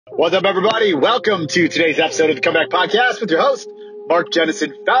What's up, everybody? Welcome to today's episode of the Comeback Podcast with your host, Mark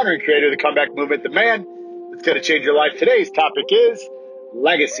Jennison, founder and creator of the Comeback Movement, the man that's going to change your life. Today's topic is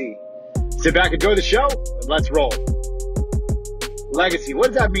legacy. Sit back, enjoy the show, and let's roll. Legacy, what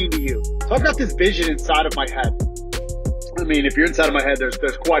does that mean to you? So I've got this vision inside of my head. I mean, if you're inside of my head, there's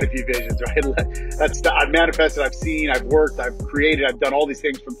quite a few visions, right? I've manifested, I've seen, I've worked, I've created, I've done all these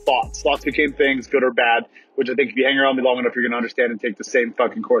things from thoughts. Thoughts became things, good or bad, which I think if you hang around me long enough, you're going to understand and take the same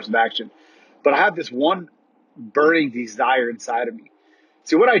fucking course of action. But I have this one burning desire inside of me.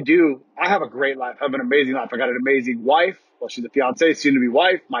 See, what I do, I have a great life. I have an amazing life. I got an amazing wife. Well, she's a fiance, soon to be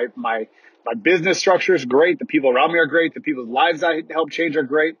wife. My business structure is great. The people around me are great. The people's lives I help change are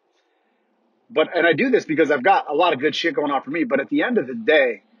great. And I do this because I've got a lot of good shit going on for me. But at the end of the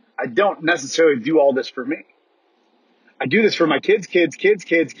day, I don't necessarily do all this for me. I do this for my kids down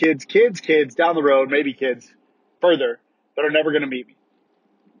the road, maybe kids further that are never going to meet me.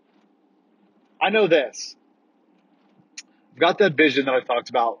 I know this. I've got that vision that I talked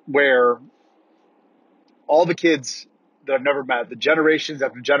about where all the kids that I've never met, the generations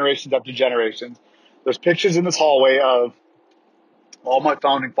after generations after generations, there's pictures in this hallway of all my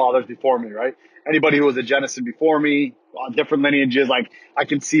founding fathers before me, right? Anybody who was a Jennison before me, on different lineages, like I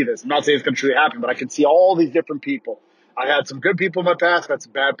can see this. I'm not saying it's going to truly happen, but I can see all these different people. I had some good people in my past, I had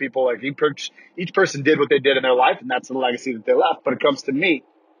some bad people. Like each person did what they did in their life, and that's the legacy that they left. But it comes to me,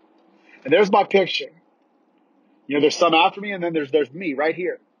 and there's my picture. You know, there's some after me, and then there's me right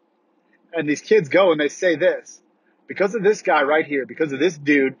here. And these kids go and they say this, because of this guy right here, because of this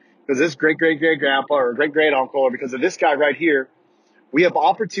dude, because of this great-great-great-grandpa or great-great-uncle, or because of this guy right here, we have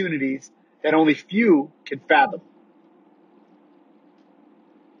opportunities that only few can fathom.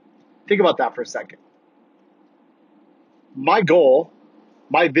 Think about that for a second. My goal,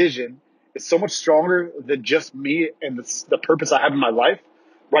 my vision is so much stronger than just me and the purpose I have in my life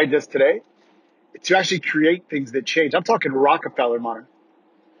right this today, to actually create things that change. I'm talking Rockefeller money.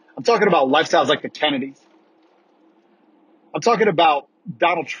 I'm talking about lifestyles like the Kennedys. I'm talking about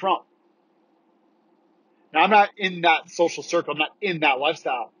Donald Trump. Now, I'm not in that social circle. I'm not in that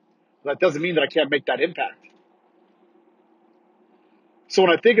lifestyle. But that doesn't mean that I can't make that impact. So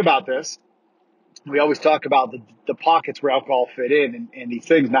when I think about this, we always talk about the pockets where alcohol fit in and these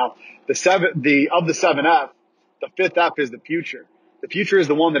things. Now, of the 7F, the fifth F is the future. The future is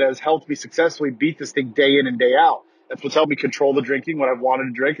the one that has helped me successfully beat this thing day in and day out. That's what's helped me control the drinking, what I've wanted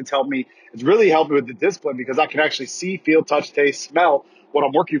to drink. It's really helped me with the discipline because I can actually see, feel, touch, taste, smell what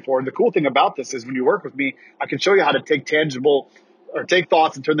I'm working for. And the cool thing about this is when you work with me, I can show you how to take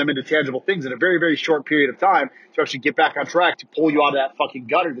thoughts and turn them into tangible things in a very, very short period of time to actually get back on track to pull you out of that fucking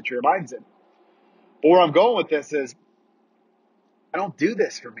gutter that your mind's in. But where I'm going with this is I don't do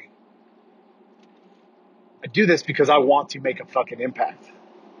this for me. I do this because I want to make a fucking impact.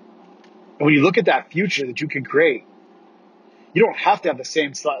 And when you look at that future that you can create, you don't have to have the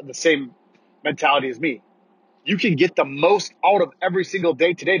same mentality as me. You can get the most out of every single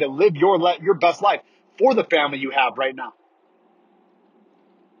day today to live your best life for the family you have right now.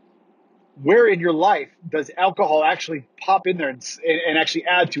 Where in your life does alcohol actually pop in there and actually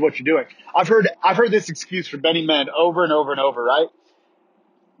add to what you're doing? I've heard this excuse from many men over and over and over, right?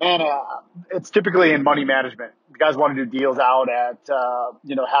 And it's typically in money management. The guys want to do deals out at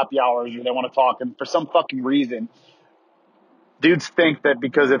happy hours, or they want to talk, and for some fucking reason, dudes think that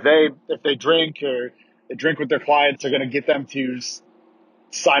because if they drink or they drink with their clients, they're going to get them to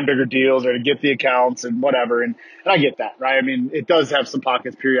sign bigger deals or to get the accounts and whatever. And I get that, right? I mean, it does have some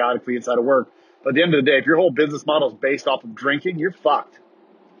pockets periodically inside of work. But at the end of the day, if your whole business model is based off of drinking, you're fucked.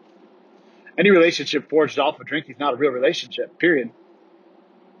 Any relationship forged off of drinking is not a real relationship, period.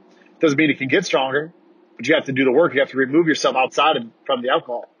 Doesn't mean it can get stronger, but you have to do the work. You have to remove yourself outside from the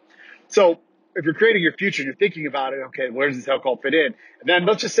alcohol. So if you're creating your future and you're thinking about it, okay, where does this alcohol fit in? And then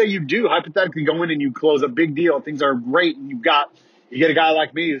let's just say you do hypothetically go in and you close a big deal. Things are great. And you get a guy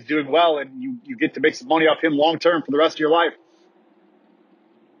like me who's doing well and you get to make some money off him long term for the rest of your life.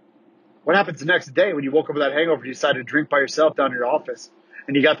 What happens the next day when you woke up with that hangover, you decide to drink by yourself down in your office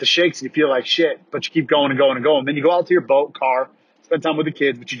and you got the shakes and you feel like shit, but you keep going and going and going. Then you go out to your boat, car, spend time with the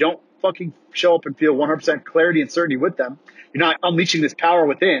kids, but you don't fucking show up and feel 100% clarity and certainty with them. You're not unleashing this power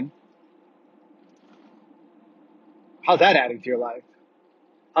within. How's that adding to your life?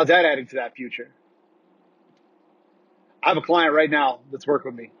 How's that adding to that future? I have a client right now that's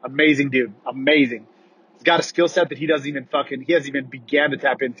working with me. Amazing dude. Amazing. He's got a skill set that he hasn't even began to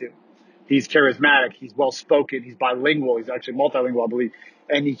tap into. He's charismatic. He's well spoken. He's bilingual. He's actually multilingual, I believe.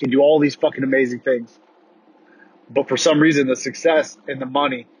 And he can do all these fucking amazing things. But for some reason, the success and the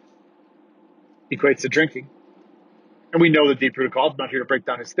money equates to drinking. And we know the deep-rooted cause. I'm not here to break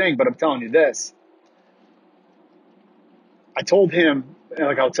down his thing, but I'm telling you this. I told him, and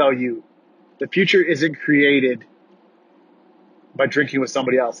like I'll tell you, the future isn't created by drinking with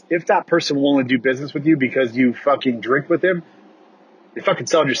somebody else. If that person will only do business with you because you fucking drink with him, you're fucking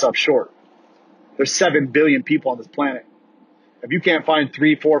selling yourself short. There's 7 billion people on this planet. If you can't find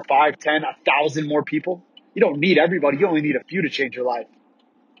 3, 4, 5, 10, 1,000 more people, you don't need everybody. You only need a few to change your life.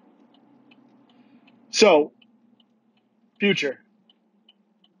 So, future,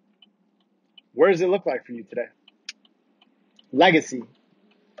 where does it look like for you today? Legacy.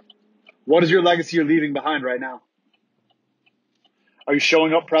 What is your legacy you're leaving behind right now? Are you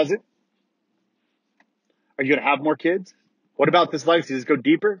showing up present? Are you going to have more kids? What about this legacy? Does it go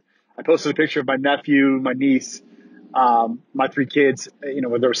deeper? I posted a picture of my nephew, my niece, my 3 kids. You know,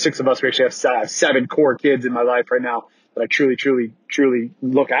 when there were 6 of us, we actually have 7 core kids in my life right now that I truly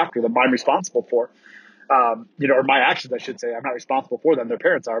look after them. I'm responsible for. You know, or my actions, I should say. I'm not responsible for them. Their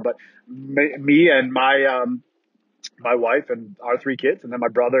parents are, but me and my wife and our 3 kids, and then my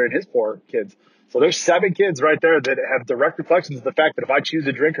brother and his 4 kids. So there's 7 kids right there that have direct reflections of the fact that if I choose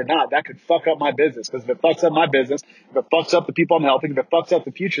to drink or not, that could fuck up my business. Because if it fucks up my business, if it fucks up the people I'm helping, if it fucks up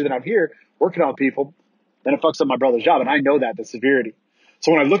the future that I'm here working on people, then it fucks up my brother's job. And I know that, the severity.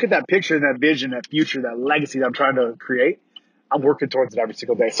 So when I look at that picture, that vision, that future, that legacy that I'm trying to create, I'm working towards it every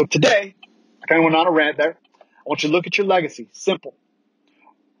single day. So today, I kind of went on a rant there. I want you to look at your legacy. Simple.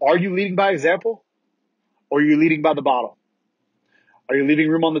 Are you leading by example, or are you leading by the bottle? Are you leaving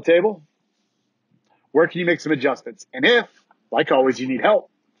room on the table? Where can you make some adjustments? And if, like always, you need help,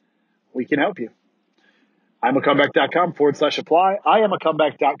 we can help you. imacomeback.com/apply.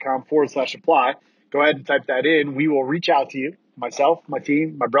 iamacomeback.com/apply. Go ahead and type that in. We will reach out to you, myself, my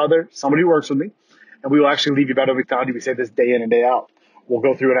team, my brother, somebody who works with me, and we will actually leave you better than we found you. We say this day in and day out. We'll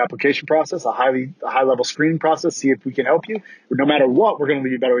go through an application process, a high-level screening process, see if we can help you. But no matter what, we're going to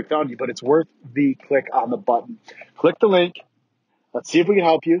leave you better than we found you, but it's worth the click on the button. Click the link. Let's see if we can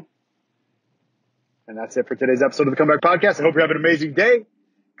help you. And that's it for today's episode of the Comeback Podcast. I hope you have an amazing day.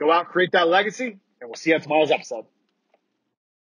 Go out, create that legacy, and we'll see you on tomorrow's episode.